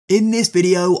In this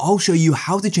video, I'll show you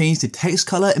how to change the text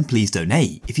color in Please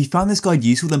Donate. If you found this guide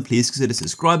useful, then please consider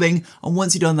subscribing, and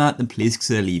once you've done that, then please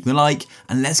consider leaving a like,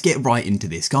 and let's get right into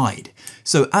this guide.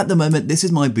 So at the moment, this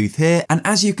is my booth here, and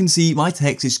as you can see, my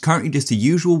text is currently just the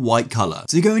usual white color.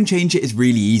 So to go and change it is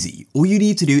really easy. All you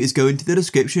need to do is go into the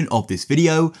description of this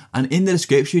video, and in the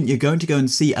description, you're going to go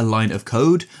and see a line of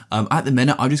code. At the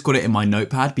minute, I've just got it in my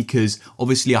notepad because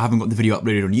obviously I haven't got the video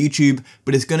uploaded on YouTube,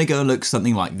 but it's going to go and look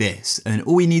something like this. And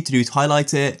all we need to do is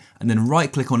highlight it and then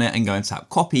right click on it and go and tap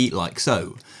copy like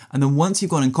so. And then once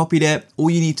you've gone and copied it, all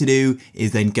you need to do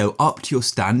is then go up to your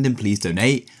stand and Please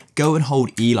Donate, go and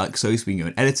hold E like so, so we can go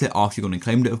and edit it after you've gone and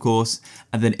claimed it, of course.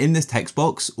 And then in this text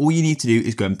box, all you need to do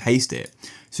is go and paste it.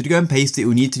 So to go and paste it,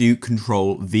 you'll need to do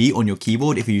Control V on your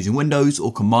keyboard if you're using Windows,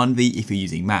 or Command V if you're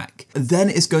using Mac. Then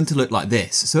it's going to look like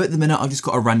this. So at the minute, I've just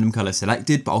got a random color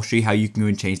selected, but I'll show you how you can go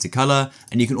and change the color.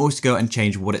 And you can also go and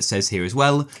change what it says here as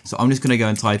well. So I'm just going to go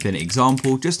and type in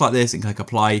example, just like this, and click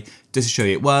apply, just to show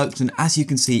you it works. And as you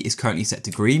can see, it's currently set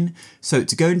to green. So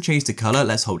to go and change the color,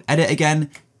 let's hold edit again,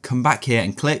 come back here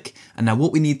and click. And now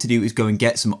what we need to do is go and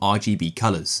get some RGB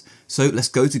colors. So let's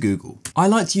go to Google. I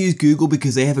like to use Google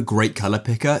because they have a great color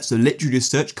picker. So literally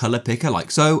just search color picker like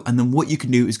so. And then what you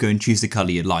can do is go and choose the color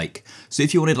you'd like. So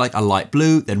if you wanted like a light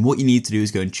blue, then what you need to do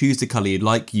is go and choose the color you'd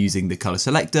like using the color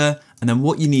selector. And then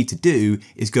what you need to do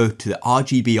is go to the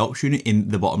RGB option in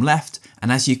the bottom left. And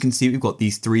as you can see, we've got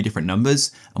these 3 different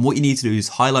numbers. And what you need to do is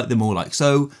highlight them all like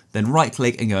so, then right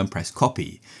click and go and press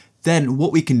copy. Then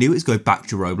what we can do is go back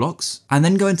to Roblox and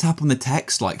then go and tap on the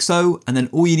text like so. And then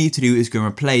all you need to do is go and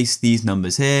replace these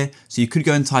numbers here. So you could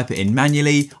go and type it in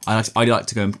manually. I like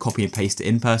to go and copy and paste it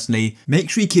in personally.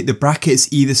 Make sure you keep the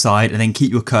brackets either side and then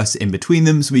keep your cursor in between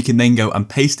them so we can then go and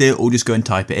paste it or just go and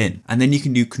type it in. And then you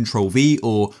can do Control V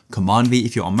or Command V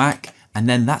if you're on Mac. And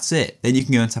then that's it. Then you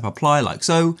can go and tap apply like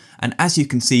so. And as you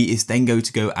can see, it's then go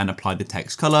and apply the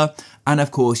text color. And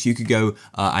of course you could go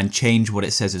and change what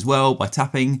it says as well by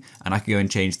tapping. And I could go and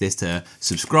change this to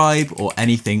subscribe or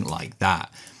anything like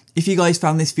that. If you guys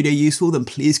found this video useful, then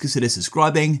please consider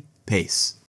subscribing. Peace.